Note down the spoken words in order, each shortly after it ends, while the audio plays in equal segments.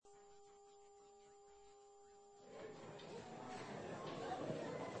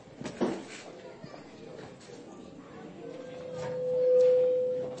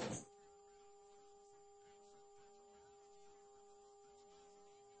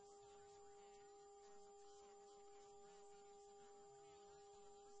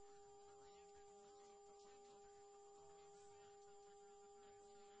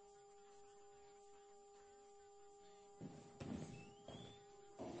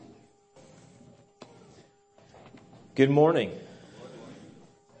Good morning.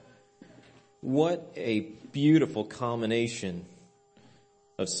 What a beautiful combination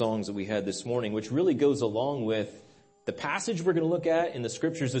of songs that we had this morning, which really goes along with the passage we're going to look at in the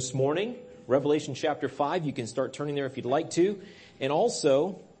scriptures this morning, Revelation chapter 5. You can start turning there if you'd like to. And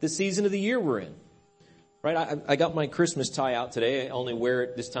also the season of the year we're in. Right? I got my Christmas tie out today. I only wear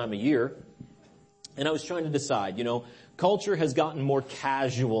it this time of year. And I was trying to decide, culture has gotten more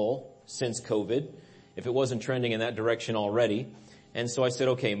casual since COVID, if it wasn't trending in that direction already. And so I said,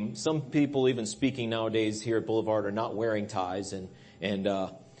 okay, some people even speaking nowadays here at Boulevard are not wearing ties. And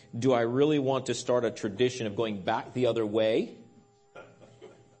do I really want to start a tradition of going back the other way?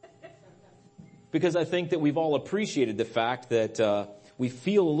 Because I think that we've all appreciated the fact that we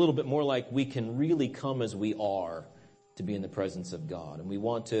feel a little bit more like we can really come as we are to be in the presence of God. And we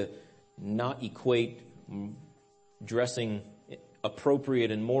want to not equate dressing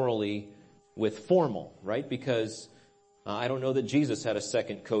appropriate and morally with formal, right? Because I don't know that Jesus had a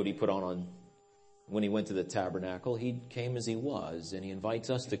second coat he put on when he went to the tabernacle. He came as he was, and he invites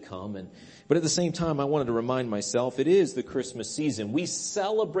us to come. But at the same time, I wanted to remind myself, it is the Christmas season. We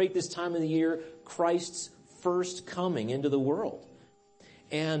celebrate this time of the year Christ's first coming into the world.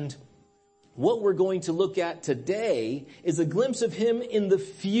 And what we're going to look at today is a glimpse of him in the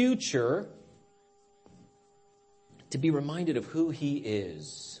future, to be reminded of who he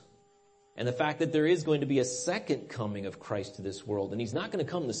is. And the fact that there is going to be a second coming of Christ to this world. And he's not going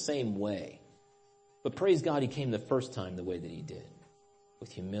to come the same way. But praise God, he came the first time the way that he did. With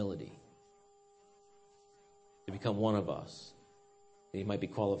humility. To become one of us. That he might be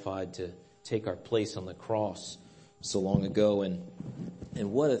qualified to take our place on the cross so long ago. And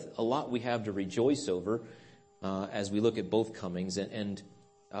what a lot we have to rejoice over as we look at both comings.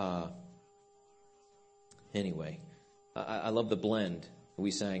 Anyway, I love the blend. We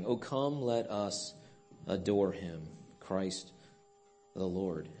sang, "Oh, come, let us adore him, Christ the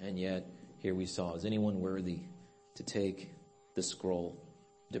Lord." And yet, here we saw, is anyone worthy to take the scroll,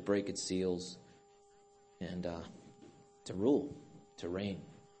 to break its seals, and to rule, to reign?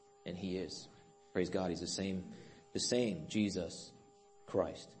 And he is. Praise God, he's the same Jesus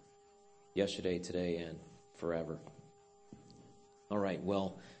Christ, yesterday, today, and forever. All right,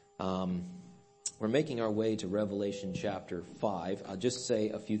 well, we're making our way to Revelation chapter 5. I'll just say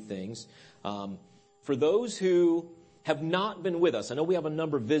a few things. For those who have not been with us, I know we have a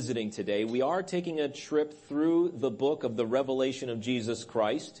number visiting today. We are taking a trip through the book of the Revelation of Jesus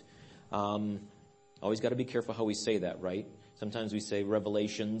Christ. Always got to be careful how we say that, right? Sometimes we say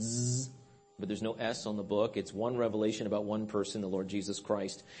Revelations, but there's no S on the book. It's one revelation about one person, the Lord Jesus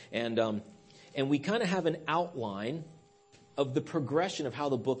Christ. And we kind of have an outline of the progression of how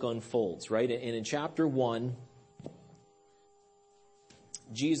the book unfolds, right? And in chapter 1,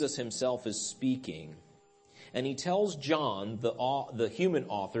 Jesus himself is speaking. And he tells John, the human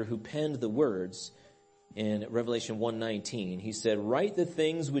author who penned the words in Revelation 1:19, he said, "Write the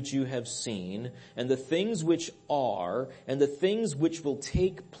things which you have seen, and the things which are, and the things which will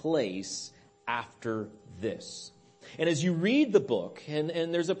take place after this." And as you read the book, and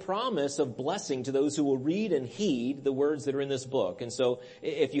there's a promise of blessing to those who will read and heed the words that are in this book. And so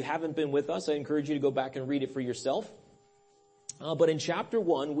if you haven't been with us, I encourage you to go back and read it for yourself. But in chapter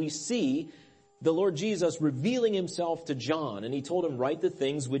 1, we see the Lord Jesus revealing himself to John. And he told him, "Write the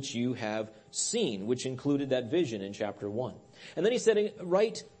things which you have seen," which included that vision in chapter 1. And then he said,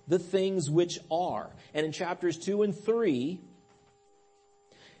 "Write the things which are." And in chapters 2 and 3,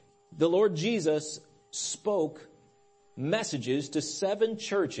 the Lord Jesus spoke messages to 7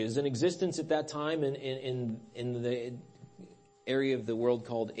 churches in existence at that time in the area of the world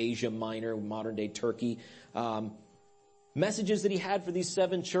called Asia Minor, modern day Turkey. Messages that he had for these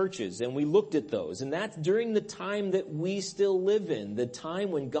 7 churches, and we looked at those. And that's during the time that we still live in, the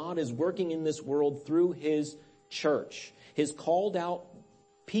time when God is working in this world through his church, his called out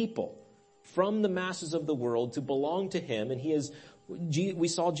people from the masses of the world to belong to him. And we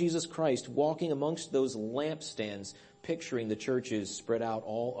saw Jesus Christ walking amongst those lampstands, picturing the churches spread out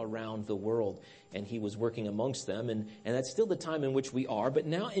all around the world. And he was working amongst them. And that's still the time in which we are. But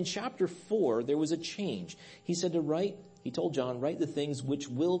now in chapter 4, there was a change. He said he told John, "Write the things which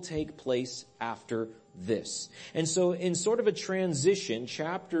will take place after this." And so in sort of a transition,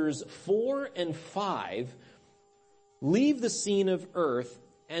 chapters 4 and 5 leave the scene of earth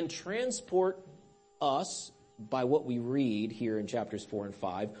and transport us, by what we read here in chapters 4 and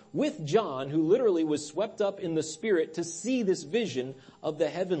 5, with John, who literally was swept up in the Spirit to see this vision of the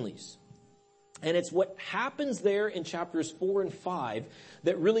heavenlies. And it's what happens there in chapters 4 and 5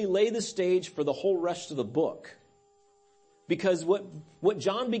 that really lay the stage for the whole rest of the book. Because what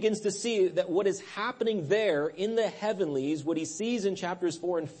John begins to see, that what is happening there in the heavenlies, what he sees in chapters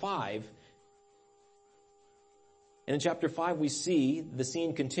 4 and 5, and in chapter 5 we see the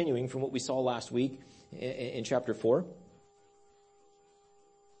scene continuing from what we saw last week in chapter 4.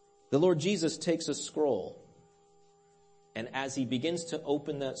 The Lord Jesus takes a scroll, and as he begins to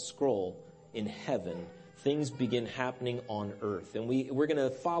open that scroll in heaven, things begin happening on earth. And we're going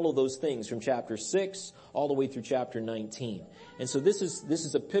to follow those things from chapter 6 all the way through chapter 19. And so this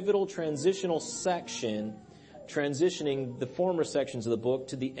is a pivotal transitional section, transitioning the former sections of the book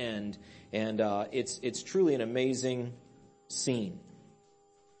to the end. And it's truly an amazing scene.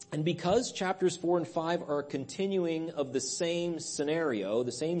 And because chapters 4 and 5 are a continuing of the same scenario,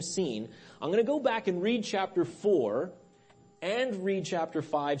 the same scene, I'm going to go back and read chapter 4 and read chapter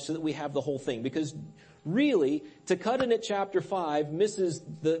 5 so that we have the whole thing. Because really, to cut in at chapter 5 misses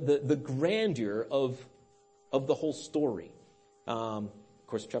the grandeur of the whole story. Of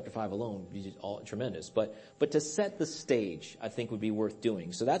course, chapter 5 alone is all tremendous. But to set the stage, I think would be worth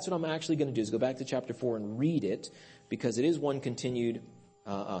doing. So that's what I'm actually going to do, is go back to chapter 4 and read it, because it is one continued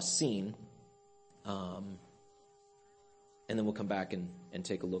scene. And then we'll come back and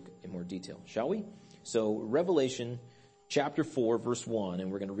take a look in more detail. Shall we? So Revelation chapter 4, verse 1,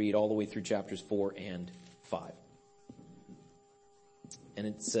 and we're going to read all the way through chapters 4 and 5. And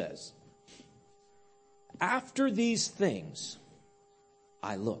it says, "After these things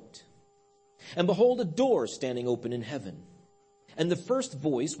I looked, and behold, a door standing open in heaven. And the first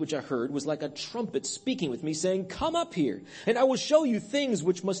voice which I heard was like a trumpet speaking with me, saying, 'Come up here, and I will show you things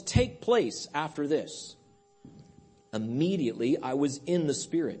which must take place after this.' Immediately I was in the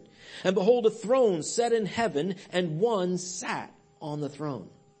Spirit, and behold, a throne set in heaven, and one sat on the throne.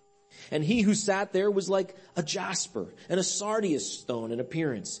 And he who sat there was like a jasper and a sardius stone in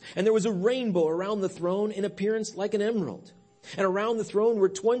appearance. And there was a rainbow around the throne in appearance like an emerald. And around the throne were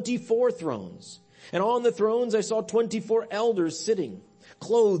 24 thrones. And on the thrones I saw 24 elders sitting,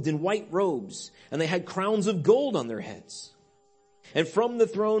 clothed in white robes, and they had crowns of gold on their heads. And from the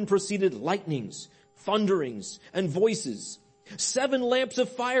throne proceeded lightnings, thunderings, and voices. 7 lamps of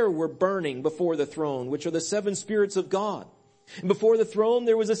fire were burning before the throne, which are the 7 spirits of God. And before the throne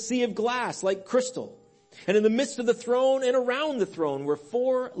there was a sea of glass like crystal. And in the midst of the throne and around the throne were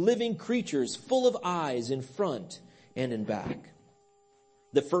 4 living creatures full of eyes in front and in back.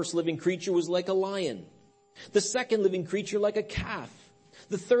 The first living creature was like a lion. The second living creature like a calf.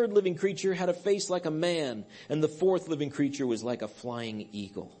 The third living creature had a face like a man. And the fourth living creature was like a flying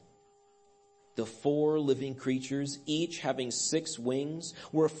eagle. The 4 living creatures, each having 6 wings,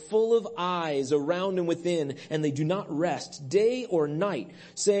 were full of eyes around and within, and they do not rest day or night,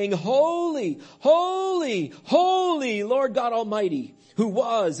 saying, 'Holy, holy, holy, Lord God Almighty, who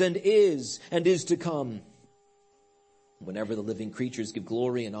was and is to come.' Whenever the living creatures give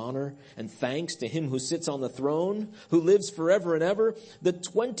glory and honor and thanks to him who sits on the throne, who lives forever and ever, the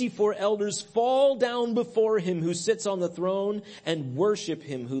 24 elders fall down before him who sits on the throne and worship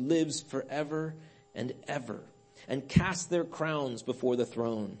him who lives forever and ever, and cast their crowns before the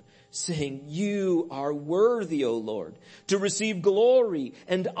throne, saying, 'You are worthy, O Lord, to receive glory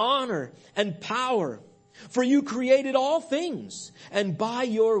and honor and power, for you created all things, and by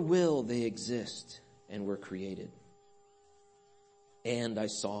your will they exist and were created.' And I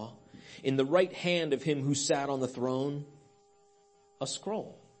saw in the right hand of him who sat on the throne a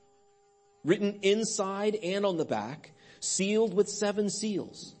scroll, written inside and on the back, sealed with 7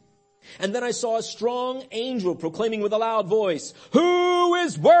 seals. And then I saw a strong angel proclaiming with a loud voice, 'Who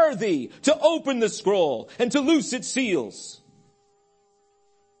is worthy to open the scroll and to loose its seals?'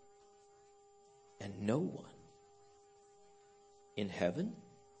 And no one in heaven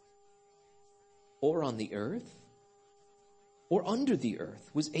or on the earth or under the earth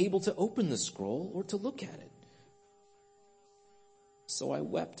was able to open the scroll or to look at it. So I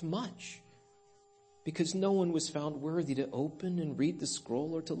wept much, because no one was found worthy to open and read the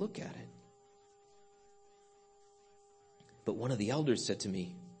scroll or to look at it. But one of the elders said to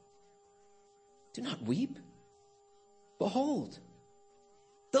me, 'Do not weep. Behold,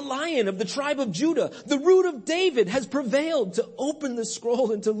 the Lion of the tribe of Judah, the Root of David, has prevailed to open the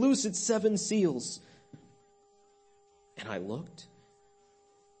scroll and to loose its 7 seals.' And I looked,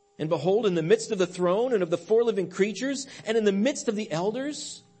 and behold, in the midst of the throne and of the 4 living creatures, and in the midst of the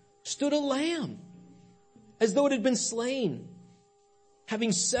elders, stood a lamb, as though it had been slain,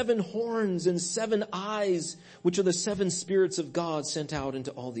 having 7 horns and 7 eyes, which are the 7 spirits of God sent out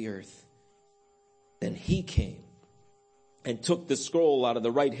into all the earth. Then he came and took the scroll out of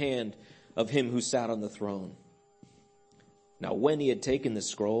the right hand of him who sat on the throne. Now when he had taken the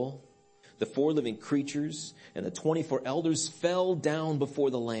scroll, The 4 living creatures and the 24 elders fell down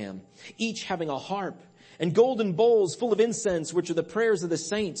before the Lamb, each having a harp and golden bowls full of incense, which are the prayers of the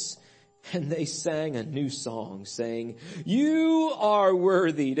saints. And they sang a new song, saying, "You are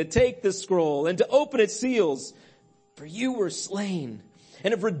worthy to take the scroll and to open its seals, for you were slain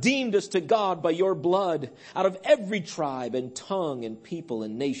and have redeemed us to God by your blood out of every tribe and tongue and people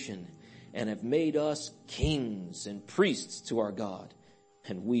and nation, and have made us kings and priests to our God,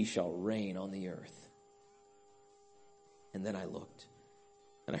 and we shall reign on the earth." And then I looked,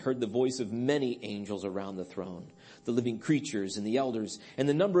 and I heard the voice of many angels around the throne, the living creatures and the elders, and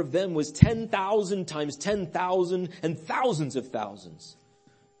the number of them was 10,000 times 10,000 and thousands of thousands,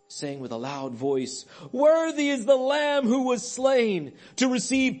 saying with a loud voice, "Worthy is the Lamb who was slain to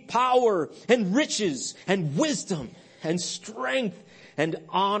receive power and riches and wisdom and strength and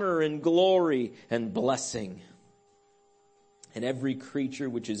honor and glory and blessing." And every creature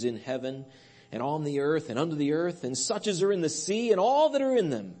which is in heaven and on the earth and under the earth, and such as are in the sea and all that are in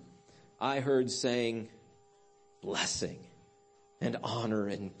them, I heard saying, "Blessing and honor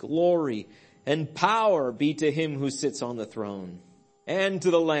and glory and power be to him who sits on the throne and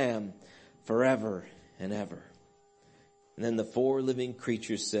to the Lamb forever and ever." And then the 4 living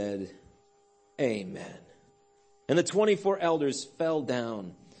creatures said, "Amen." And the 24 elders fell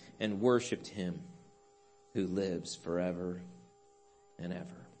down and worshiped him who lives forever and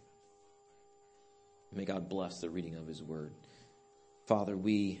ever. May God bless the reading of his word. Father,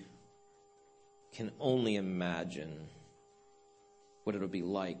 we can only imagine what it'll be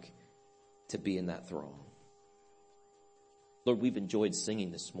like to be in that throng. Lord, we've enjoyed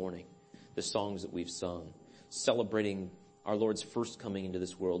singing this morning, the songs that we've sung, celebrating our Lord's first coming into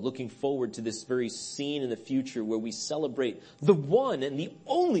this world, looking forward to this very scene in the future where we celebrate the one and the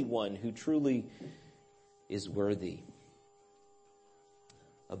only one who truly is worthy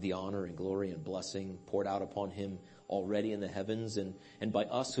of the honor and glory and blessing poured out upon him already in the heavens and by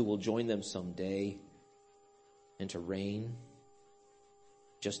us who will join them someday, and to reign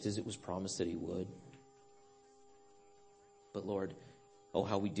just as it was promised that he would. But Lord, oh,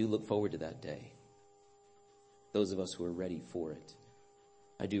 how we do look forward to that day. Those of us who are ready for it.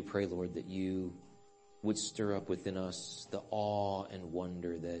 I do pray, Lord, that you would stir up within us the awe and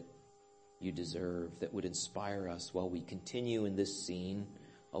wonder that you deserve, that would inspire us while we continue in this scene,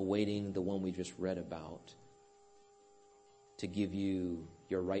 awaiting the one we just read about, to give you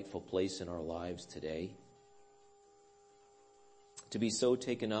your rightful place in our lives today. To be so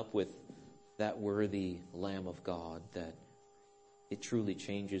taken up with that worthy Lamb of God that it truly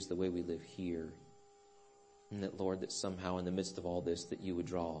changes the way we live here. And that, Lord, that somehow in the midst of all this, that you would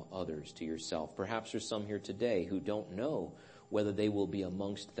draw others to yourself. Perhaps there's some here today who don't know whether they will be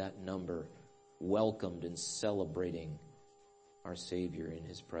amongst that number, welcomed and celebrating our Savior in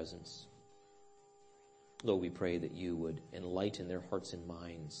his presence. Lord, we pray that you would enlighten their hearts and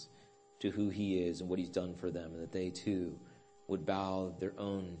minds to who he is and what he's done for them, and that they too would bow their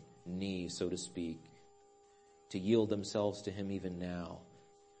own knee, so to speak, to yield themselves to him even now,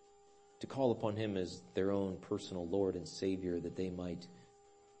 to call upon him as their own personal Lord and Savior, that they might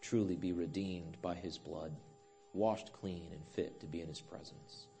truly be redeemed by his blood, washed clean and fit to be in his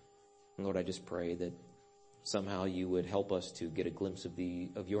presence. And Lord, I just pray that somehow you would help us to get a glimpse of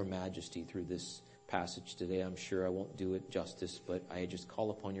your majesty through this passage today. I'm sure I won't do it justice, but I just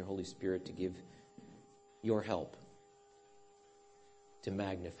call upon your Holy Spirit to give your help to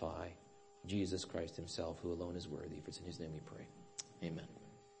magnify Jesus Christ himself, who alone is worthy. For it's in his name we pray. Amen.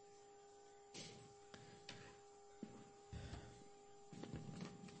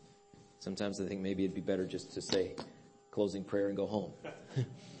 Sometimes I think maybe it'd be better just to say closing prayer and go home.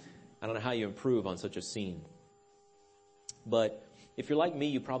 I don't know how you improve on such a scene. But if you're like me,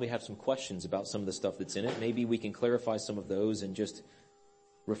 you probably have some questions about some of the stuff that's in it. Maybe we can clarify some of those and just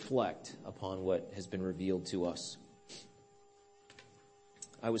reflect upon what has been revealed to us.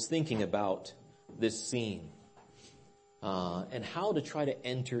 I was thinking about this scene and how to try to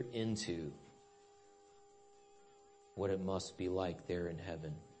enter into what it must be like there in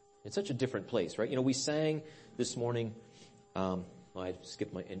heaven. It's such a different place, right? You know, we sang this morning. I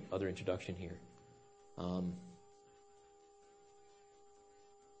skipped my other introduction here.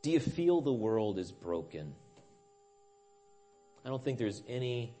 Do you feel the world is broken? I don't think there's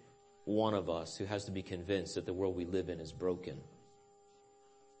any one of us who has to be convinced that the world we live in is broken.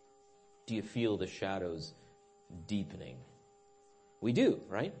 Do you feel the shadows deepening? We do,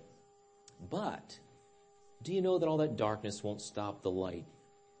 right? But do you know that all that darkness won't stop the light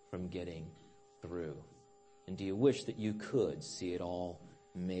from getting through? And do you wish that you could see it all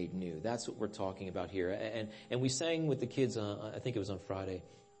made new? That's what we're talking about here. And we sang with the kids, I think it was on Friday,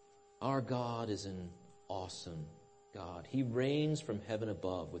 Our God is an awesome God. He reigns from heaven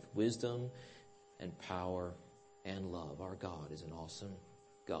above with wisdom and power and love. Our God is an awesome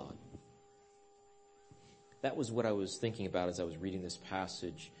God. That was what I was thinking about as I was reading this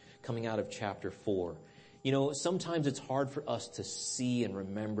passage coming out of chapter 4. You know, sometimes it's hard for us to see and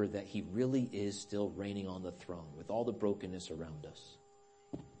remember that he really is still reigning on the throne with all the brokenness around us.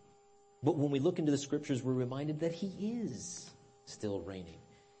 But when we look into the scriptures, we're reminded that he is still reigning.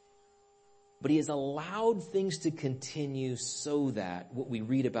 But he has allowed things to continue so that what we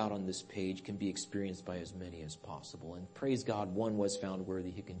read about on this page can be experienced by as many as possible. And praise God, one was found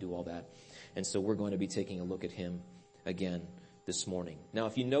worthy who can do all that. And so we're going to be taking a look at him again this morning. Now,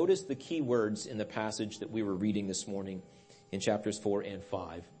 if you notice the key words in the passage that we were reading this morning in chapters 4 and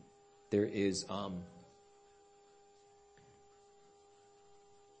 5, there is, all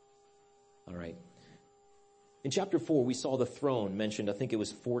right. In chapter 4, we saw the throne mentioned, I think it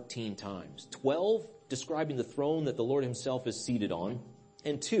was 14 times. 12 describing the throne that the Lord himself is seated on,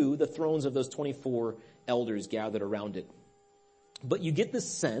 and 2, the thrones of those 24 elders gathered around it. But you get the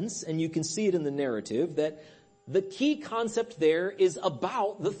sense, and you can see it in the narrative, that the key concept there is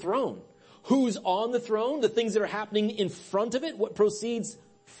about the throne. Who's on the throne, the things that are happening in front of it, what proceeds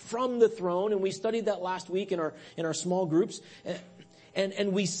from the throne, and we studied that last week in our small groups,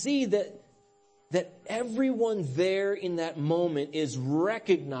 and we see that everyone there in that moment is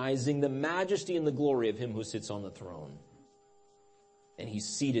recognizing the majesty and the glory of him who sits on the throne. And he's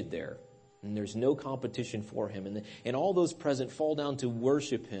seated there. And there's no competition for him. And all those present fall down to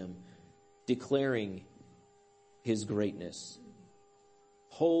worship him, declaring his greatness.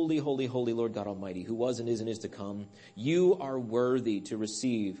 Holy, holy, holy Lord God Almighty, who was and is to come. You are worthy to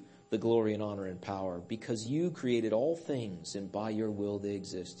receive the glory and honor and power, because you created all things, and by your will they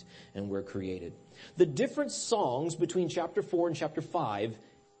exist and were created. The different songs between chapter 4 and chapter 5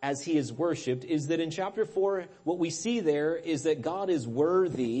 as he is worshipped is that in chapter 4, what we see there is that God is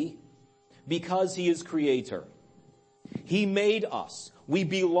worthy because he is creator. He made us. We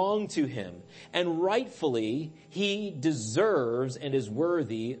belong to him. And rightfully, he deserves and is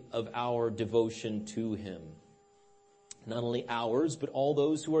worthy of our devotion to him. Not only ours, but all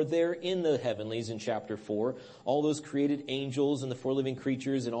those who are there in the heavenlies in chapter 4, all those created angels and the four living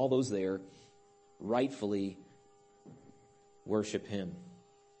creatures and all those there, rightfully worship him.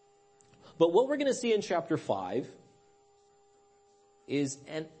 But what we're going to see in chapter 5 is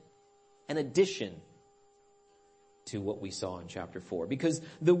an addition to what we saw in chapter 4. Because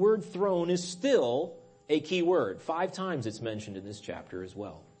the word throne is still a key word. 5 times it's mentioned in this chapter as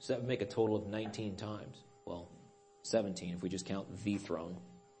well. So that would make a total of 19 times. Well, 17 if we just count the throne.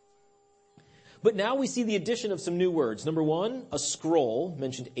 But now we see the addition of some new words. Number 1, a scroll,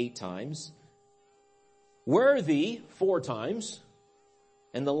 mentioned 8 times. Worthy, 4 times.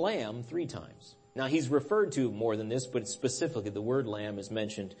 And the lamb, 3 times. Now he's referred to more than this, but specifically the word lamb is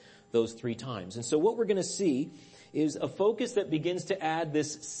mentioned those 3 times. And so what we're going to see is a focus that begins to add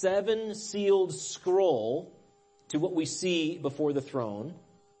this 7-sealed scroll to what we see before the throne.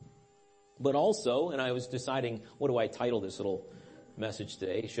 But also, and I was deciding, what do I title this little message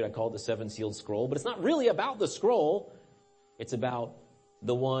today? Should I call it the 7-sealed scroll? But it's not really about the scroll. It's about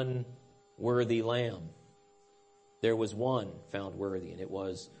the one worthy lamb. There was one found worthy, and it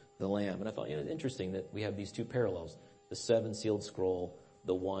was the lamb. And I thought, it's interesting that we have these 2 parallels. The 7-sealed scroll,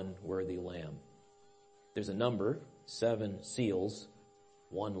 the one worthy lamb. There's a number, 7 seals,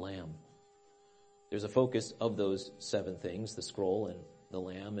 1 lamb. There's a focus of those 7 things, the scroll and the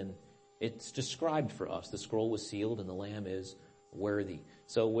lamb, and it's described for us. The scroll was sealed and the lamb is worthy.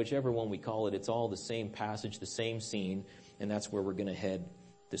 So whichever one we call it, it's all the same passage, the same scene, and that's where we're going to head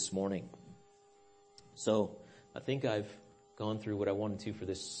this morning. So I think I've gone through what I wanted to for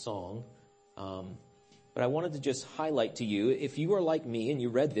this song. But I wanted to just highlight to you, if you are like me and you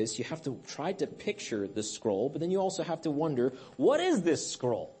read this, you have to try to picture the scroll, but then you also have to wonder, what is this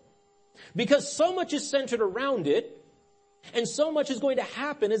scroll? Because so much is centered around it, and so much is going to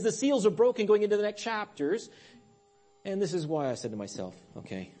happen as the seals are broken going into the next chapters. And this is why I said to myself,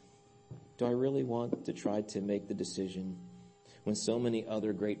 okay, do I really want to try to make the decision when so many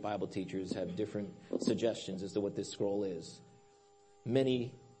other great Bible teachers have different suggestions as to what this scroll is?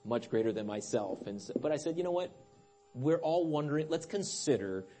 Many much greater than myself. But I said, you know what? We're all wondering, let's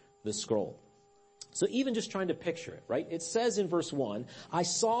consider the scroll. So even just trying to picture it, right? It says in verse 1, I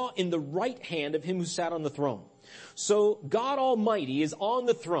saw in the right hand of him who sat on the throne. So God Almighty is on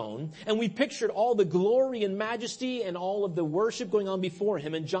the throne, and we pictured all the glory and majesty and all of the worship going on before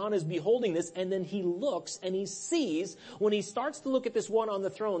him, and John is beholding this, and then he looks and he sees, when he starts to look at this one on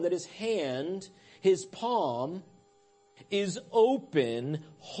the throne, that his hand, his palm, is open,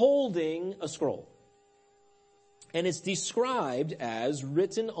 holding a scroll. And it's described as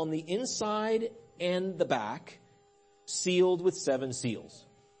written on the inside and the back, sealed with 7 seals.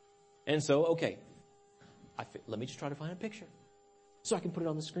 And so, okay, let me just try to find a picture so I can put it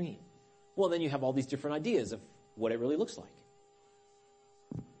on the screen. Well, then you have all these different ideas of what it really looks like.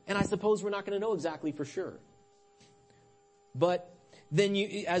 And I suppose we're not going to know exactly for sure. But then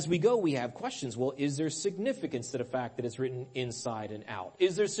as we go, we have questions. Well, is there significance to the fact that it's written inside and out?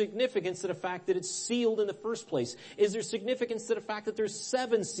 Is there significance to the fact that it's sealed in the first place? Is there significance to the fact that there's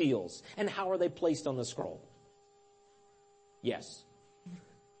 7 seals? And how are they placed on the scroll? Yes.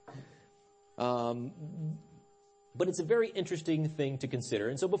 But it's a very interesting thing to consider.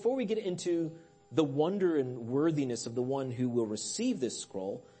 And so before we get into the wonder and worthiness of the one who will receive this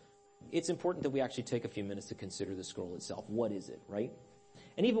scroll, it's important that we actually take a few minutes to consider the scroll itself. What is it, right?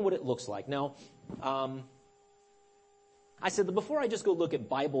 And even what it looks like. Now, I said that before I just go look at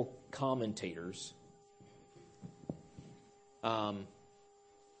Bible commentators, I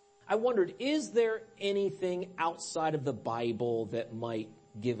wondered, is there anything outside of the Bible that might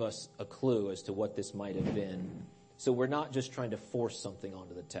give us a clue as to what this might have been? So we're not just trying to force something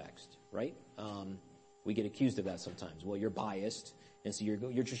onto the text, right? We get accused of that sometimes. Well, you're biased, and so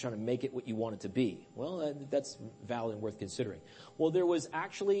you're just trying to make it what you want it to be. Well, that's valid and worth considering. Well, there was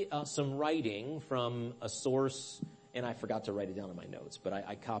actually some writing from a source, and I forgot to write it down in my notes, but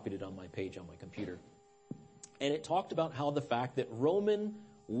I copied it on my page on my computer. And it talked about how the fact that Roman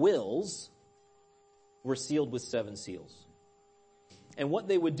wills were sealed with 7 seals. And what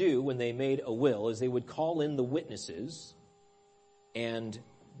they would do when they made a will is they would call in the witnesses, and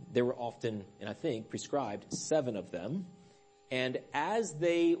there were often, and I think, prescribed 7 of them. And as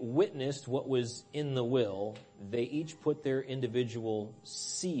they witnessed what was in the will, they each put their individual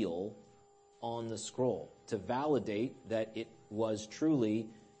seal on the scroll to validate that it was truly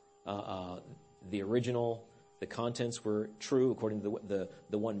the original, the contents were true according to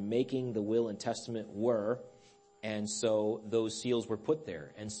the one making the will and testament were. And so those seals were put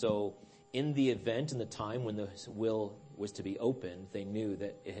there. And so in the event, in the time when the will was to be opened, they knew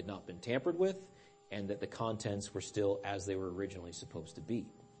that it had not been tampered with and that the contents were still as they were originally supposed to be.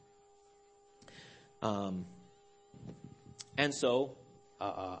 And so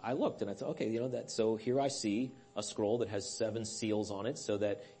I looked and I thought, okay, so here I see a scroll that has 7 seals on it so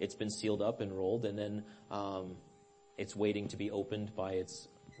that it's been sealed up and rolled, and then it's waiting to be opened by its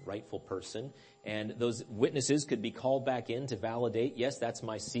rightful person. And those witnesses could be called back in to validate, yes, that's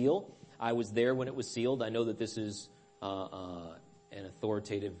my seal. I was there when it was sealed. I know that this is an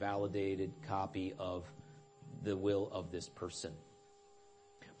authoritative, validated copy of the will of this person.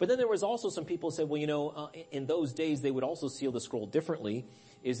 But then there was also some people who said, well, in those days they would also seal the scroll differently,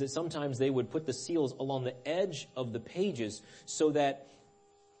 is that sometimes they would put the seals along the edge of the pages so that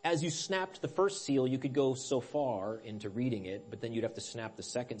as you snapped the first seal, you could go so far into reading it, but then you'd have to snap the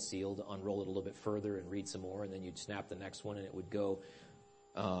second seal to unroll it a little bit further and read some more, and then you'd snap the next one, and it would go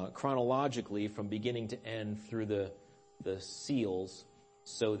chronologically from beginning to end through the seals,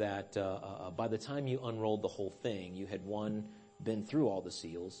 so that by the time you unrolled the whole thing, you had been through all the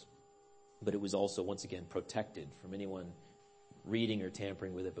seals, but it was also, once again, protected from anyone reading or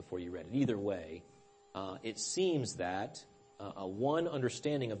tampering with it before you read it. Either way, it seems that one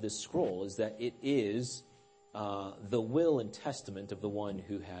understanding of this scroll is that it is the will and testament of the one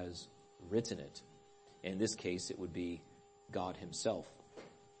who has written it. In this case, it would be God himself.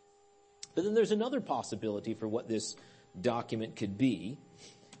 But then there's another possibility for what this document could be.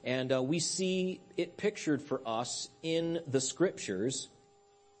 And we see it pictured for us in the scriptures,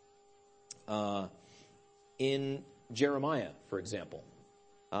 in Jeremiah, for example.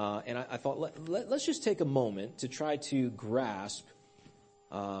 And I thought, let's just take a moment to try to grasp,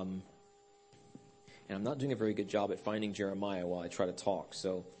 and I'm not doing a very good job at finding Jeremiah while I try to talk,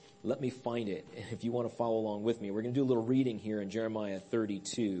 so let me find it. If you want to follow along with me, we're going to do a little reading here in Jeremiah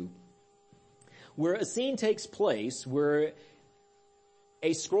 32, where a scene takes place where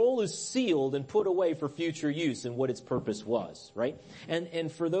a scroll is sealed and put away for future use and what its purpose was, right?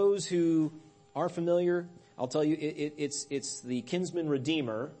 And for those who are familiar, I'll tell you, it's the kinsman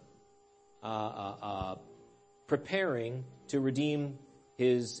redeemer preparing to redeem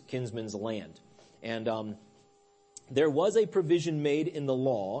his kinsman's land. And there was a provision made in the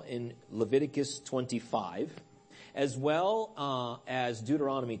law in Leviticus 25, as well as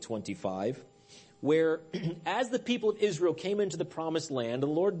Deuteronomy 25, where as the people of Israel came into the promised land, the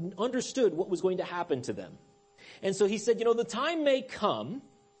Lord understood what was going to happen to them. And so he said, the time may come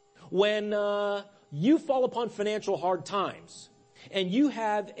when you fall upon financial hard times. and you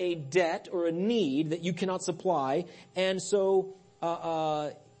have a debt or a need that you cannot supply, and so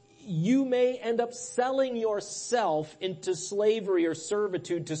you may end up selling yourself into slavery or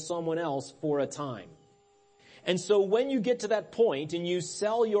servitude to someone else for a time. And so when you get to that point and you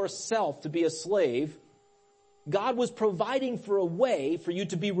sell yourself to be a slave, God was providing for a way for you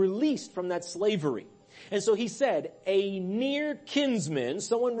to be released from that slavery. And so he said, a near kinsman,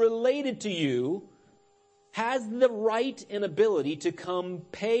 someone related to you, has the right and ability to come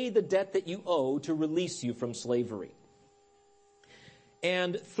pay the debt that you owe to release you from slavery.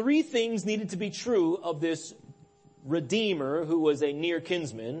 And three things needed to be true of this redeemer who was a near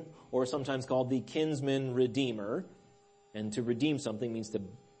kinsman, or sometimes called the kinsman redeemer. And to redeem something means to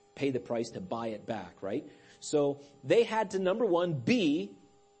pay the price to buy it back, right? So they had to, number one, be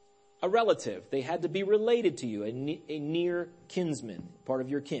a relative. They had to be related to you, a near kinsman, part of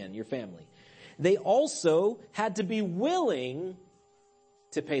your kin, your family. They also had to be willing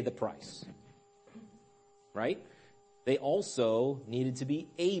to pay the price, right? They also needed to be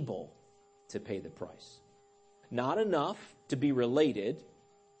able to pay the price. Not enough to be related.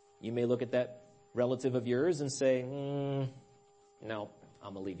 You may look at that relative of yours and say, no,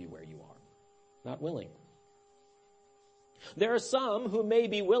 I'm going to leave you where you are. Not willing. There are some who may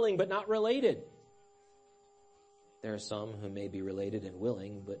be willing but not related. There are some who may be related and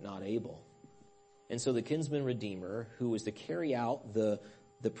willing but not able. And so the kinsman redeemer, who was to carry out the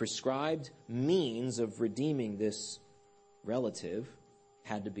prescribed means of redeeming this relative,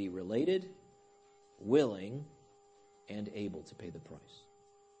 had to be related, willing, and able to pay the price.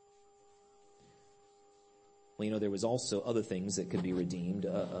 Well, there was also other things that could be redeemed.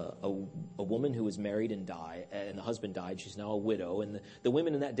 A woman who was married and died, and the husband died. She's now a widow. And the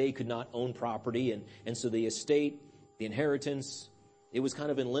women in that day could not own property. And so the estate, the inheritance, it was kind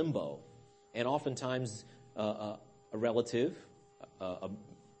of in limbo. And oftentimes a relative,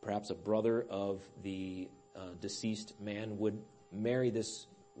 perhaps a brother of the deceased man, would marry this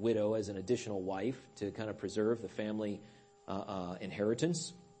widow as an additional wife to kind of preserve the family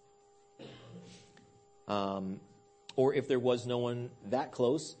inheritance. Or if there was no one that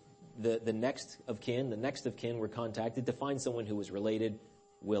close, the next of kin were contacted to find someone who was related,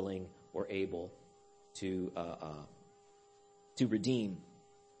 willing, or able to redeem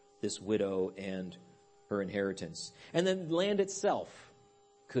this widow and her inheritance. And then land itself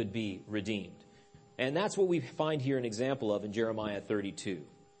could be redeemed. And that's what we find here an example of in Jeremiah 32.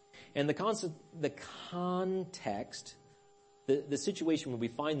 And the context, the situation where we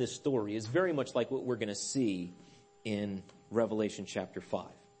find this story is very much like what we're going to see in Revelation chapter 5.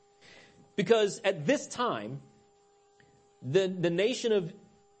 Because at this time, the nation of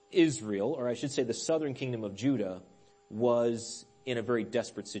Israel, or I should say the southern kingdom of Judah, was in a very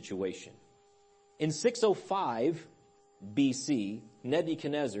desperate situation. In 605 BC,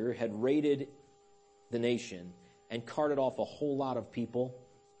 Nebuchadnezzar had raided the nation and carted off a whole lot of people.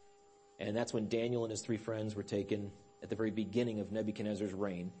 And that's when Daniel and his three friends were taken at the very beginning of Nebuchadnezzar's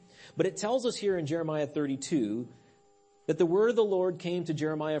reign. But it tells us here in Jeremiah 32 that the word of the Lord came to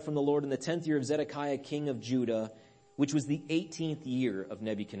Jeremiah from the Lord in the 10th year of Zedekiah, king of Judah, which was the 18th year of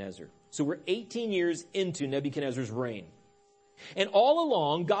Nebuchadnezzar. So we're 18 years into Nebuchadnezzar's reign. And all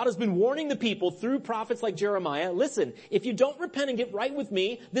along, God has been warning the people through prophets like Jeremiah, listen, if you don't repent and get right with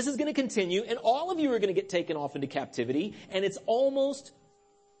me, this is going to continue, and all of you are going to get taken off into captivity, and it's almost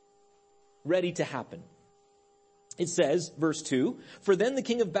ready to happen. It says, verse 2, for then the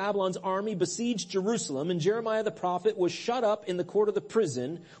king of Babylon's army besieged Jerusalem, and Jeremiah the prophet was shut up in the court of the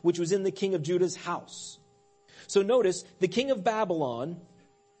prison, which was in the king of Judah's house. So notice, the king of Babylon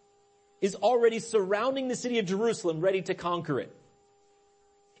is already surrounding the city of Jerusalem, ready to conquer it.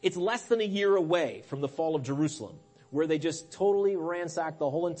 It's less than a year away from the fall of Jerusalem, where they just totally ransack the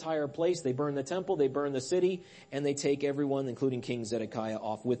whole entire place. They burn the temple, they burn the city, and they take everyone, including King Zedekiah,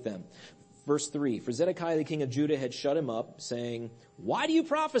 off with them. Verse 3, for Zedekiah the king of Judah had shut him up, saying, why do you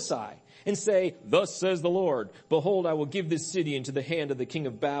prophesy and say, thus says the Lord, behold, I will give this city into the hand of the king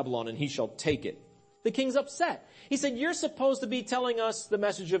of Babylon, and he shall take it. The king's upset. He said, you're supposed to be telling us the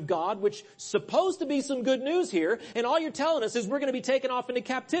message of God, which supposed to be some good news here, and all you're telling us is we're going to be taken off into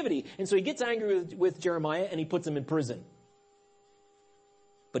captivity. And so he gets angry with Jeremiah, and he puts him in prison.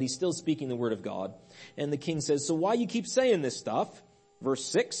 But he's still speaking the word of God. And the king says, so why you keep saying this stuff? Verse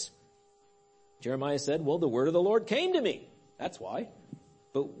 6, Jeremiah said, well, the word of the Lord came to me. That's why.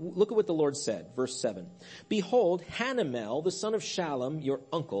 But look at what the Lord said. Verse 7. Behold, Hanamel, the son of Shallum, your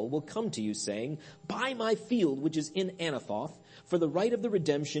uncle, will come to you, saying, buy my field which is in Anathoth, for the right of the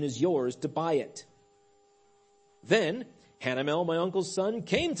redemption is yours to buy it. Then Hanamel, my uncle's son,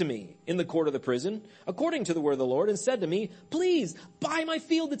 came to me in the court of the prison, according to the word of the Lord, and said to me, please buy my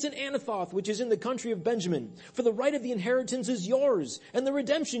field that's in Anathoth, which is in the country of Benjamin, for the right of the inheritance is yours, and the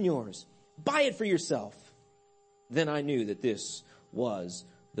redemption yours. Buy it for yourself. Then I knew that this was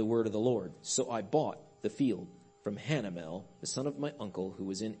the word of the Lord. So I bought the field from Hanamel, the son of my uncle, who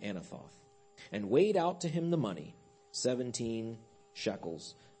was in Anathoth, and weighed out to him the money, 17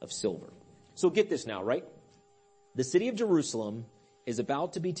 shekels of silver. So get this now, right? The city of Jerusalem is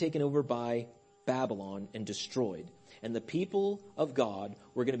about to be taken over by Babylon and destroyed. And the people of God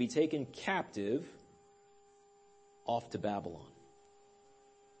were going to be taken captive off to Babylon.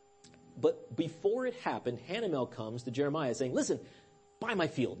 But before it happened, Hanamel comes to Jeremiah saying, listen, buy my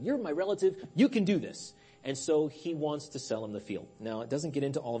field. You're my relative. You can do this. And so he wants to sell him the field. Now, it doesn't get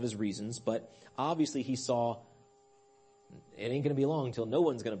into all of his reasons, but obviously he saw it ain't going to be long until no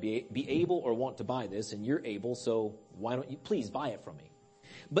one's going to be able or want to buy this, and you're able, so why don't you please buy it from me?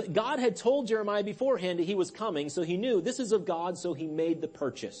 But God had told Jeremiah beforehand that he was coming, so he knew this is of God, so he made the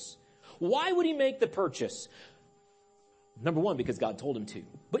purchase. Why would he make the purchase? Number one, because God told him to.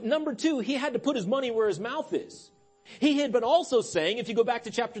 But number two, he had to put his money where his mouth is. He had been also saying, if you go back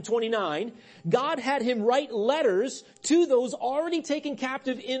to chapter 29, God had him write letters to those already taken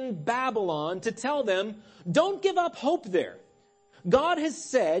captive in Babylon to tell them, don't give up hope there. God has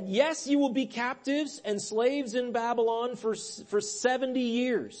said, yes, you will be captives and slaves in Babylon for 70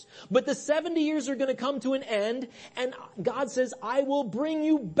 years. But the 70 years are going to come to an end, and God says, I will bring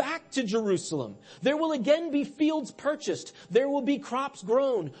you back to Jerusalem. There will again be fields purchased. There will be crops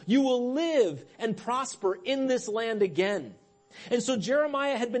grown. You will live and prosper in this land again. And so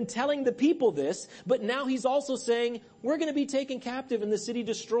Jeremiah had been telling the people this, but now he's also saying, we're going to be taken captive and the city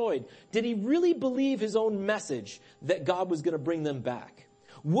destroyed. Did he really believe his own message that God was going to bring them back?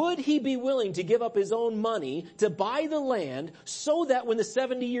 Would he be willing to give up his own money to buy the land so that when the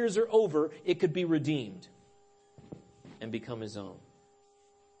 70 years are over, it could be redeemed and become his own?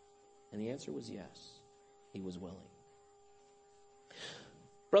 And the answer was yes. He was willing.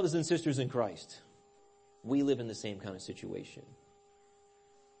 Brothers and sisters in Christ, we live in the same kind of situation.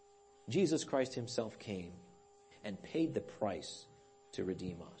 Jesus Christ himself came and paid the price to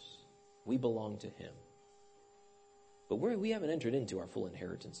redeem us. We belong to him. But we haven't entered into our full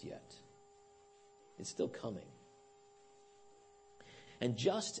inheritance yet. It's still coming. And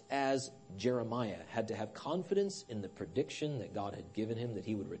just as Jeremiah had to have confidence in the prediction that God had given him that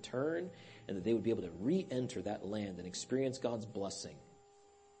he would return and that they would be able to re-enter that land and experience God's blessing,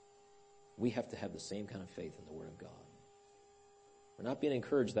 we have to have the same kind of faith in the Word of God. We're not being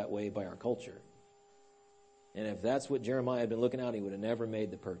encouraged that way by our culture. And if that's what Jeremiah had been looking at, he would have never made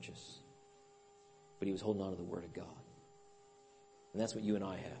the purchase. But he was holding on to the Word of God. And that's what you and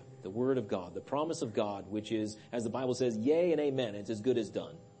I have. The Word of God, the promise of God, which is, as the Bible says, yea and amen. It's as good as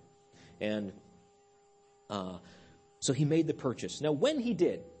done. And so he made the purchase. Now, when he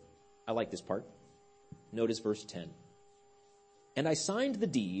did, I like this part. Notice verse 10. And I signed the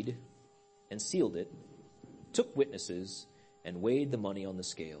deed and sealed it, took witnesses, and weighed the money on the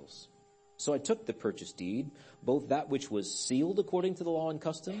scales. So I took the purchase deed, both that which was sealed according to the law and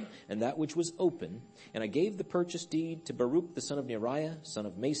custom, and that which was open, and I gave the purchase deed to Baruch the son of Neriah, son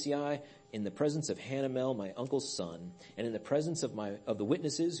of Masai, in the presence of Hanamel, my uncle's son, and in the presence of the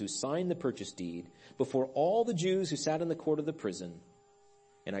witnesses who signed the purchase deed, before all the Jews who sat in the court of the prison.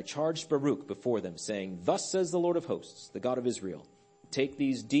 And I charged Baruch before them, saying, Thus says the Lord of hosts, the God of Israel, take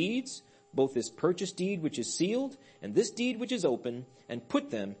these deeds, both this purchase deed which is sealed and this deed which is open, and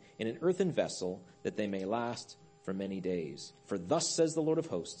put them in an earthen vessel, that they may last for many days. For thus says the Lord of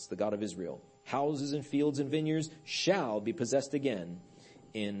hosts, the God of Israel, houses and fields and vineyards shall be possessed again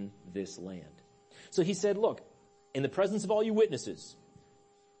in this land. So he said, look, in the presence of all you witnesses,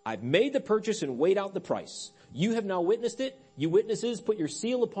 I've made the purchase and weighed out the price. You have now witnessed it. You witnesses, put your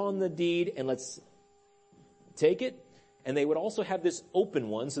seal upon the deed and let's take it. And they would also have this open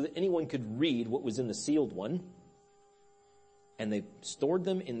one so that anyone could read what was in the sealed one. And they stored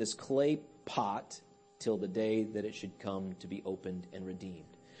them in this clay pot till the day that it should come to be opened and redeemed.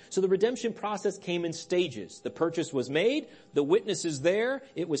 So the redemption process came in stages. The purchase was made, the witness is there,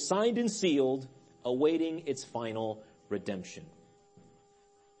 it was signed and sealed, awaiting its final redemption.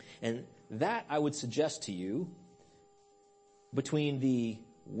 And that, I would suggest to you, between the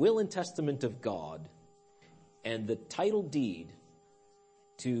will and testament of God and the title deed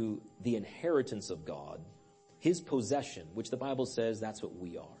to the inheritance of God, his possession, which the Bible says that's what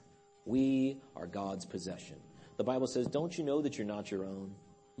we are. We are God's possession. The Bible says, don't you know that you're not your own?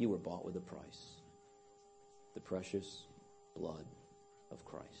 You were bought with a price. The precious blood of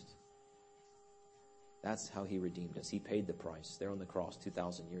Christ. That's how he redeemed us. He paid the price there on the cross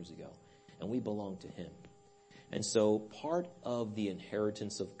 2,000 years ago, and we belong to him. And so part of the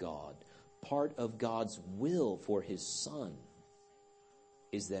inheritance of God, part of God's will for his Son,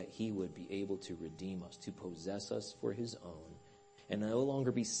 is that he would be able to redeem us, to possess us for his own, and no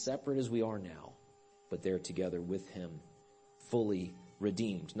longer be separate as we are now, but there together with him, fully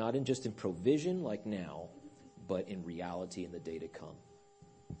redeemed. Not just in provision like now, but in reality in the day to come.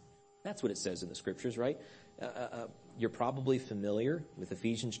 That's what it says in the scriptures, right? You're probably familiar with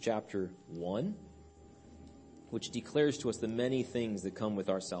Ephesians chapter 1, which declares to us the many things that come with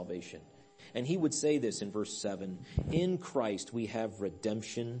our salvation. And he would say this in verse 7, in Christ we have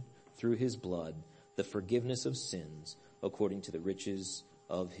redemption through his blood, the forgiveness of sins, according to the riches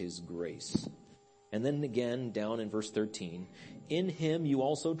of his grace. And then again, down in verse 13, in him you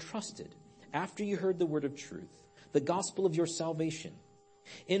also trusted, after you heard the word of truth, the gospel of your salvation,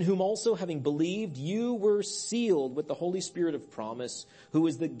 in whom also, having believed, you were sealed with the Holy Spirit of promise, who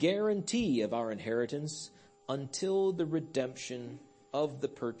is the guarantee of our inheritance until the redemption of the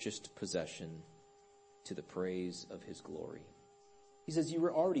purchased possession, to the praise of his glory. He says you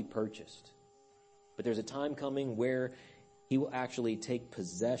were already purchased, but there's a time coming where he will actually take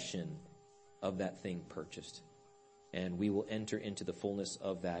possession of that thing purchased, and we will enter into the fullness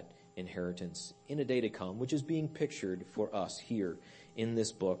of that inheritance in a day to come, which is being pictured for us here in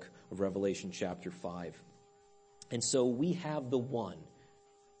this book of Revelation chapter 5. And so we have the one,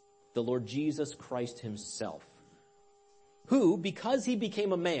 the Lord Jesus Christ himself, who, because he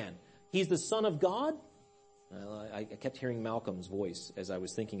became a man, he's the Son of God. I kept hearing Malcolm's voice as I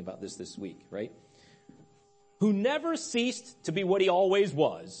was thinking about this week, right? Who never ceased to be what he always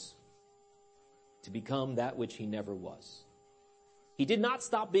was, to become that which he never was. He did not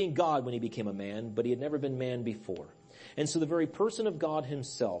stop being God when he became a man, but he had never been man before. And so the very person of God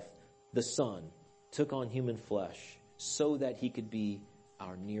himself, the Son, took on human flesh so that he could be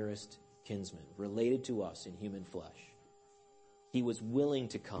our nearest kinsman, related to us in human flesh. He was willing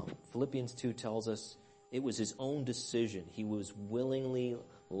to come. Philippians 2 tells us it was his own decision. He was willingly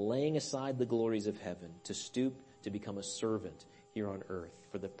laying aside the glories of heaven to stoop to become a servant here on earth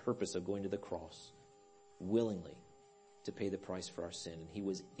for the purpose of going to the cross, willingly to pay the price for our sin. And he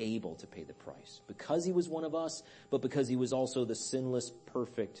was able to pay the price because he was one of us, but because he was also the sinless,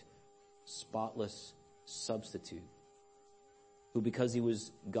 perfect, spotless substitute, who, because he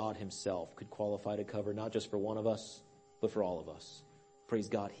was God himself, could qualify to cover not just for one of us, but for all of us. Praise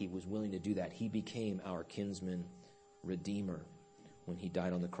God, he was willing to do that. He became our kinsman redeemer when he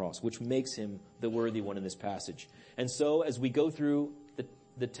died on the cross, which makes him the worthy one in this passage. And so as we go through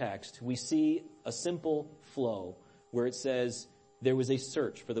the text, we see a simple flow where it says there was a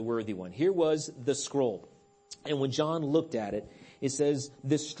search for the worthy one. Here was the scroll. And when John looked at it, it says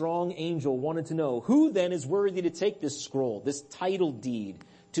this strong angel wanted to know, who then is worthy to take this scroll, this title deed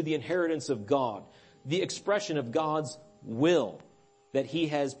to the inheritance of God, the expression of God's will that he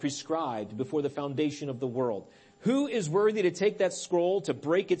has prescribed before the foundation of the world. Who is worthy to take that scroll, to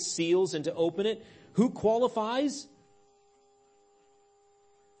break its seals and to open it? Who qualifies?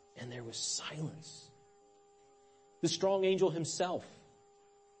 And there was silence. The strong angel himself,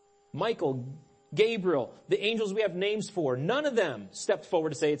 Michael, Gabriel, the angels we have names for, none of them stepped forward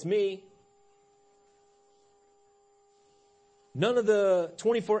to say, it's me. None of the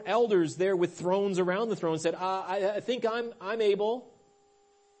 24 elders there with thrones around the throne said, I think I'm able.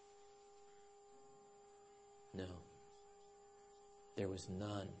 No. There was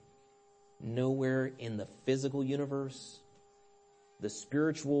none. Nowhere in the physical universe, the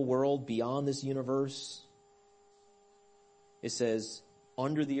spiritual world beyond this universe. It says,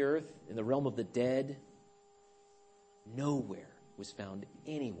 under the earth, in the realm of the dead, nowhere was found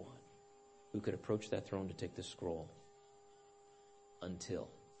anyone who could approach that throne to take the scroll. Until,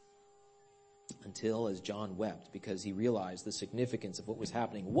 as John wept, because he realized the significance of what was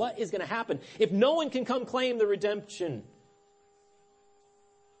happening. What is going to happen if no one can come claim the redemption?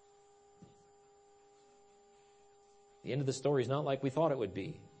 The end of the story is not like we thought it would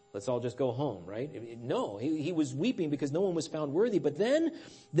be. Let's all just go home, right? No, he was weeping because no one was found worthy. But then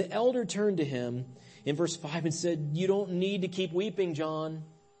the elder turned to him in verse 5 and said, you don't need to keep weeping, John.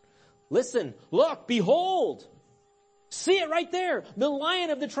 Listen, look, behold. See it right there. The Lion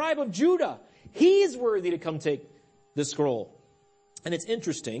of the tribe of Judah. He's worthy to come take the scroll. And it's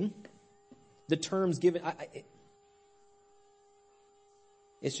interesting. The terms given,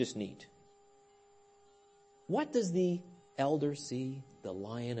 it's just neat. What does the elder see? The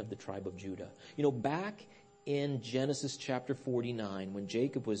Lion of the tribe of Judah. You know, back in Genesis chapter 49, when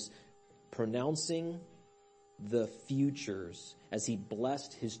Jacob was pronouncing the futures as he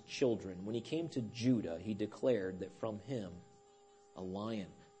blessed his children. When he came to Judah, he declared that from him, a lion,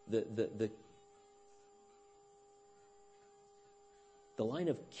 the line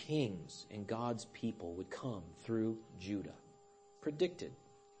of kings and God's people would come through Judah. Predicted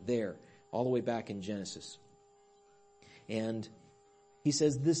there, all the way back in Genesis. And he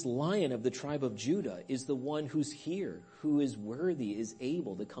says this Lion of the tribe of Judah is the one who's here, who is worthy, is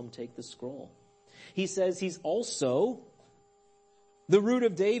able to come take the scroll. He says he's also the root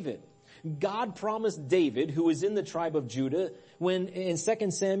of David. God promised David, who was in the tribe of Judah, when in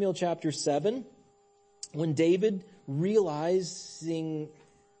 2 Samuel chapter 7, when David, realizing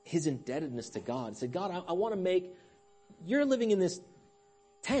his indebtedness to God, said, God, I want to make, you're living in this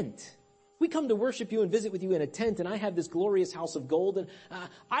tent. We come to worship you and visit with you in a tent, and I have this glorious house of gold, and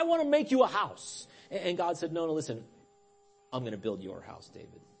I want to make you a house. And God said, no, listen, I'm going to build your house,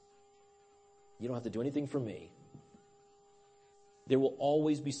 David. You don't have to do anything for me. There will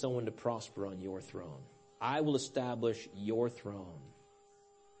always be someone to prosper on your throne. I will establish your throne,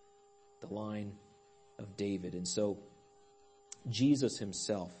 the line of David. And so Jesus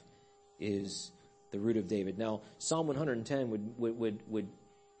himself is the root of David. Now, Psalm 110 would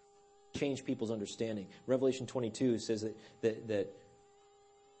change people's understanding. Revelation 22 says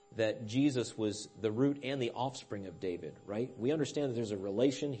that Jesus was the root and the offspring of David, right? We understand that there's a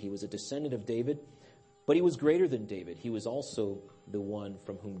relation. He was a descendant of David, but he was greater than David. He was also the one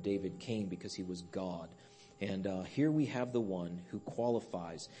from whom David came because he was God. And here we have the one who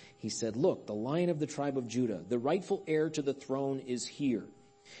qualifies. He said, look, the Lion of the tribe of Judah, the rightful heir to the throne is here.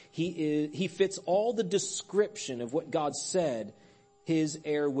 He fits all the description of what God said his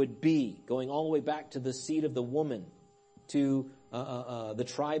heir would be, going all the way back to the seed of the woman, to the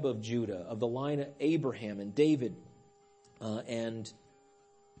tribe of Judah, of the line of Abraham and David, and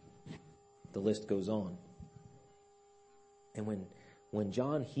the list goes on. And when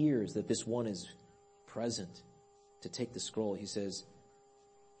John hears that this one is present to take the scroll, he says,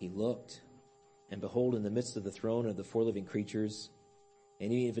 he looked, and behold, in the midst of the throne of the four living creatures,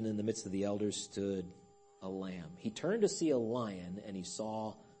 and even in the midst of the elders stood a lamb. He turned to see a lion, and he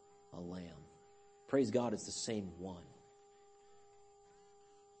saw a lamb. Praise God, it's the same one.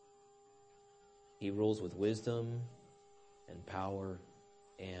 He rules with wisdom and power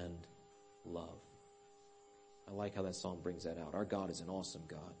and love. I like how that song brings that out. Our God is an awesome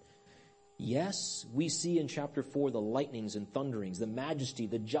God. Yes, we see in chapter 4 the lightnings and thunderings, the majesty,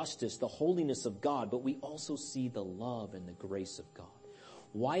 the justice, the holiness of God, but we also see the love and the grace of God.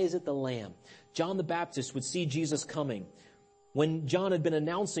 Why is it the Lamb? John the Baptist would see Jesus coming when John had been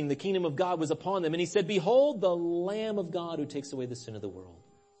announcing the kingdom of God was upon them, and he said, behold, the Lamb of God who takes away the sin of the world.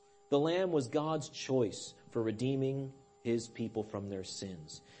 The Lamb was God's choice for redeeming his people from their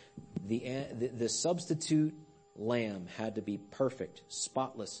sins. The substitute Lamb had to be perfect,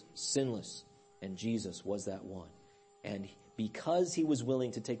 spotless, sinless, and Jesus was that one. And because he was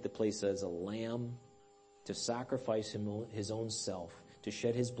willing to take the place as a lamb, to sacrifice his own self, to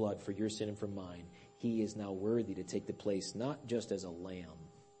shed his blood for your sin and for mine, he is now worthy to take the place not just as a lamb,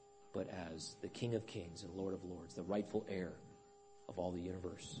 but as the King of Kings and Lord of Lords, the rightful heir of all the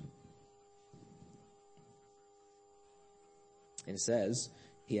universe. And it says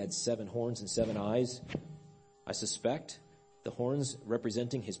he had 7 horns and 7 eyes. I suspect the horns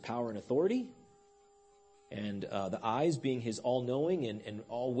representing his power and authority, and the eyes being his all-knowing and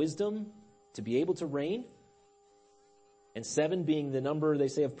all-wisdom to be able to reign. And 7 being the number, they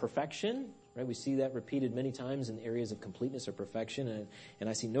say, of perfection, right? We see that repeated many times in areas of completeness or perfection, and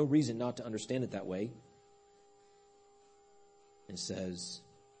I see no reason not to understand it that way. It says,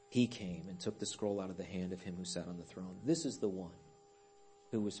 he came and took the scroll out of the hand of him who sat on the throne. This is the one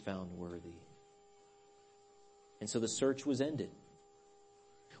who was found worthy. And so the search was ended.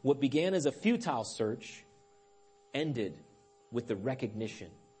 What began as a futile search ended with the recognition.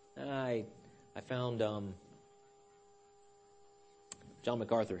 I found... John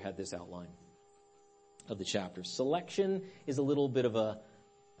MacArthur had this outline of the chapter. Selection is a little bit of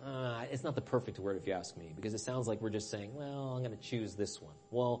it's not the perfect word if you ask me, because it sounds like we're just saying, well, I'm going to choose this one.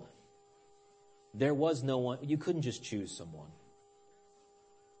 Well, there was no one, you couldn't just choose someone.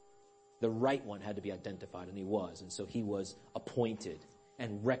 The right one had to be identified, and he was. And so he was appointed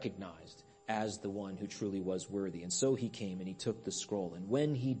and recognized as the one who truly was worthy. And so he came and he took the scroll. And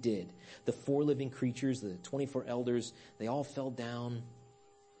when he did, the 4 living creatures, the 24 elders, they all fell down.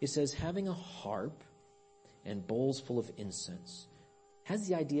 It says, having a harp and bowls full of incense. Has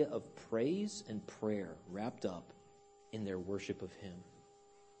the idea of praise and prayer wrapped up in their worship of him.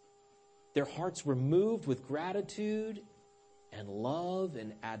 Their hearts were moved with gratitude and love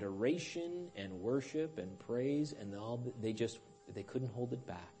and adoration and worship and praise, and all they couldn't hold it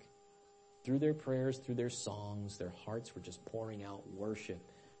back. Through their prayers, through their songs, their hearts were just pouring out worship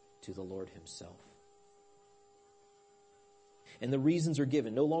to the Lord himself. And the reasons are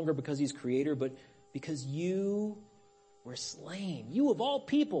given, no longer because he's creator, but because you were slain. You of all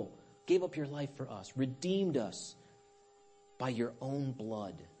people gave up your life for us, redeemed us by your own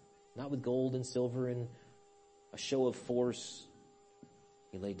blood, not with gold and silver and a show of force.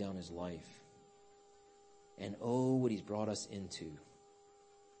 He laid down his life. And oh, what he's brought us into,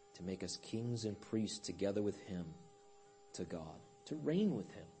 to make us kings and priests together with him to God, to reign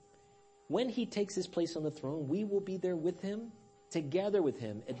with him. When he takes his place on the throne, we will be there with him, together with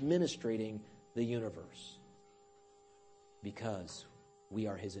him, administrating the universe. Because we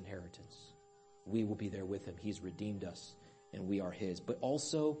are his inheritance. We will be there with him. He's redeemed us, and we are his. But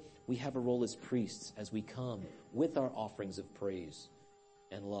also, we have a role as priests as we come with our offerings of praise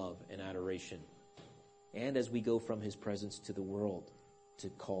and love and adoration. And as we go from his presence to the world to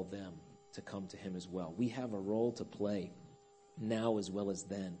call them to come to him as well. We have a role to play now as well as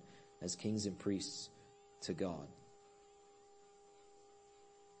then as kings and priests to God.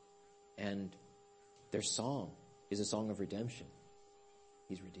 And their song is a song of redemption.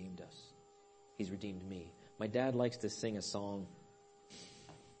 He's redeemed us. He's redeemed me. My dad likes to sing a song.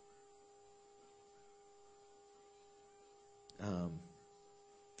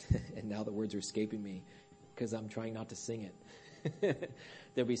 And now the words are escaping me because I'm trying not to sing it.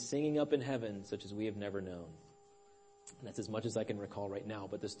 There'll be singing up in heaven such as we have never known. And that's as much as I can recall right now.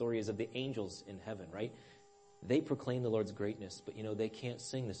 But the story is of the angels in heaven, right? They proclaim the Lord's greatness, but they can't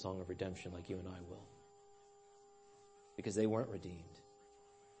sing the song of redemption like you and I will. Because they weren't redeemed.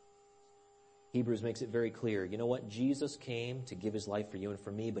 Hebrews makes it very clear. You know what? Jesus came to give his life for you and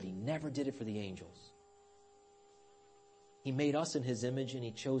for me, but he never did it for the angels. He made us in his image, and he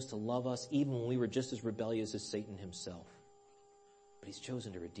chose to love us even when we were just as rebellious as Satan himself. But he's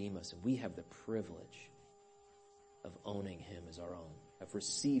chosen to redeem us, and we have the privilege of owning him as our own, of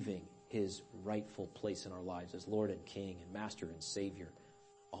receiving his rightful place in our lives as Lord and King and Master and Savior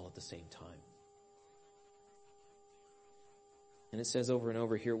all at the same time. And it says over and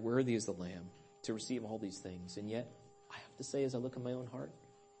over here, worthy is the Lamb to receive all these things. And yet, I have to say, as I look at my own heart,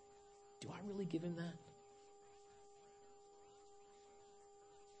 do I really give him that?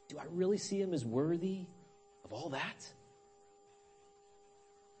 Do I really see him as worthy of all that?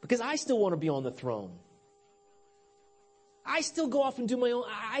 Because I still want to be on the throne. I still go off and do my own.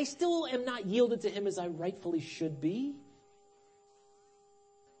 I still am not yielded to him as I rightfully should be.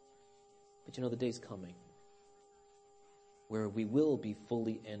 But the day's coming where we will be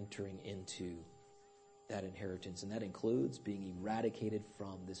fully entering into that inheritance. And that includes being eradicated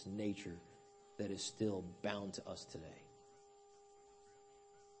from this nature that is still bound to us today.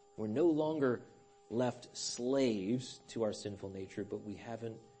 We're no longer left slaves to our sinful nature, but we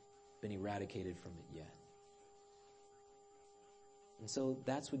haven't been eradicated from it yet. And so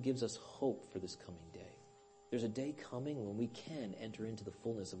that's what gives us hope for this coming day. There's a day coming when we can enter into the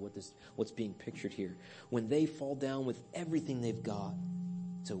fullness of what's being pictured here. When they fall down with everything they've got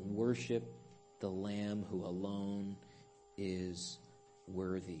to worship the Lamb who alone is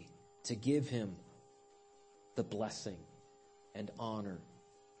worthy. To give him the blessing and honor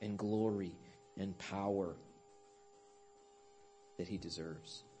and glory and power that he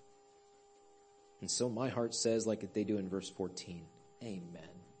deserves. And so my heart says, like they do in verse 14, amen.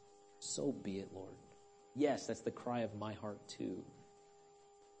 So be it, Lord. Yes, that's the cry of my heart too.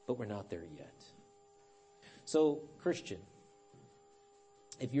 But we're not there yet. So, Christian,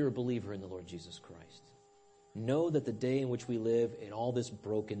 if you're a believer in the Lord Jesus Christ, know that the day in which we live in all this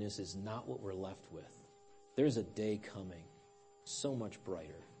brokenness is not what we're left with. There's a day coming, so much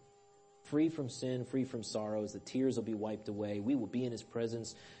brighter. Free from sin, free from sorrows. The tears will be wiped away. We will be in his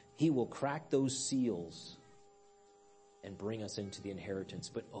presence. He will crack those seals and bring us into the inheritance.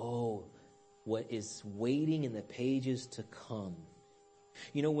 But what is waiting in the pages to come.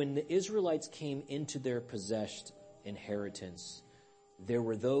 When the Israelites came into their possessed inheritance, there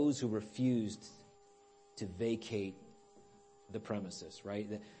were those who refused to vacate the premises, right?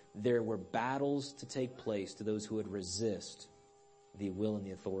 There were battles to take place to those who would resist the will and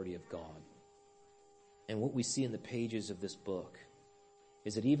the authority of God. And what we see in the pages of this book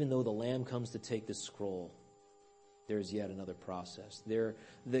is that even though the Lamb comes to take the scroll, there's yet another process.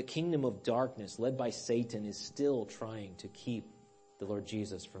 The kingdom of darkness, led by Satan, is still trying to keep the Lord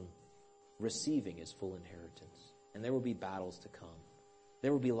Jesus from receiving his full inheritance. And there will be battles to come.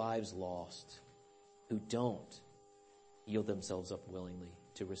 There will be lives lost who don't yield themselves up willingly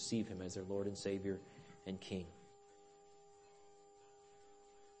to receive him as their Lord and Savior and King.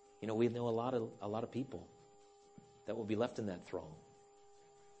 You know, we know a lot of people that will be left in that throng.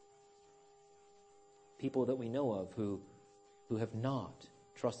 People that we know of who have not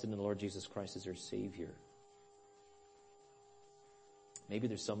trusted in the Lord Jesus Christ as their Savior. Maybe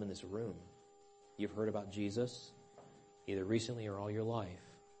there's some in this room. You've heard about Jesus either recently or all your life.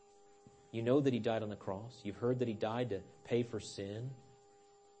 You know that he died on the cross. You've heard that he died to pay for sin,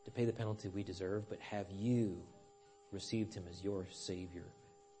 to pay the penalty we deserve, but have you received him as your Savior?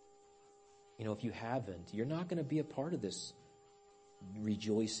 You know, if you haven't, you're not going to be a part of this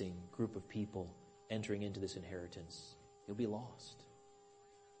rejoicing group of people entering into this inheritance. You'll be lost.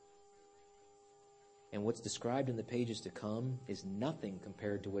 And what's described in the pages to come is nothing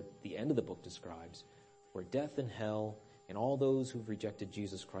compared to what the end of the book describes, where death and hell and all those who've rejected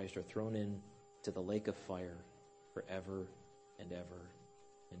Jesus Christ are thrown into the lake of fire forever and ever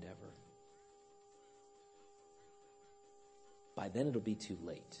and ever. By then it'll be too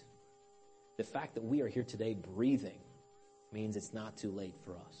late. The fact that we are here today breathing means it's not too late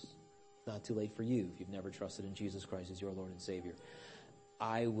for us. It's not too late for you if you've never trusted in Jesus Christ as your Lord and Savior.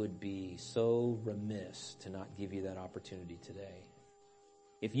 I would be so remiss to not give you that opportunity today.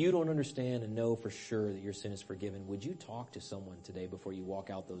 If you don't understand and know for sure that your sin is forgiven, would you talk to someone today before you walk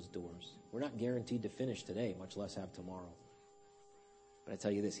out those doors? We're not guaranteed to finish today, much less have tomorrow. But I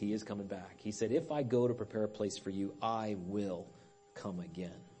tell you this, he is coming back. He said, if I go to prepare a place for you, I will come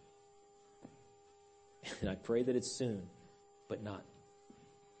again. And I pray that it's soon, but not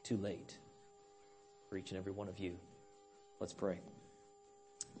too late for each and every one of you. Let's pray.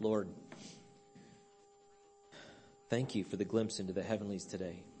 Lord, thank you for the glimpse into the heavenlies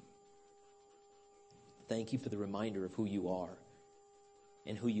today. Thank you for the reminder of who you are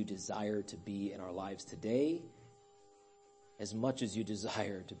and who you desire to be in our lives today, as much as you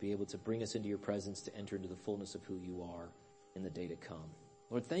desire to be able to bring us into your presence to enter into the fullness of who you are in the day to come.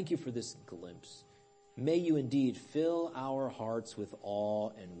 Lord, thank you for this glimpse. May you indeed fill our hearts with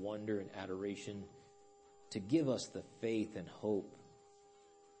awe and wonder and adoration to give us the faith and hope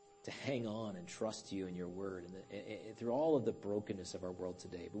to hang on and trust you in your word and through all of the brokenness of our world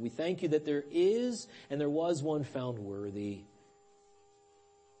today. But we thank you that there is and there was one found worthy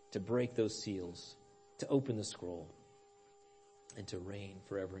to break those seals, to open the scroll, and to reign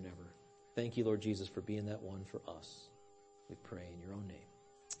forever and ever. Thank you, Lord Jesus, for being that one for us. We pray in your own name.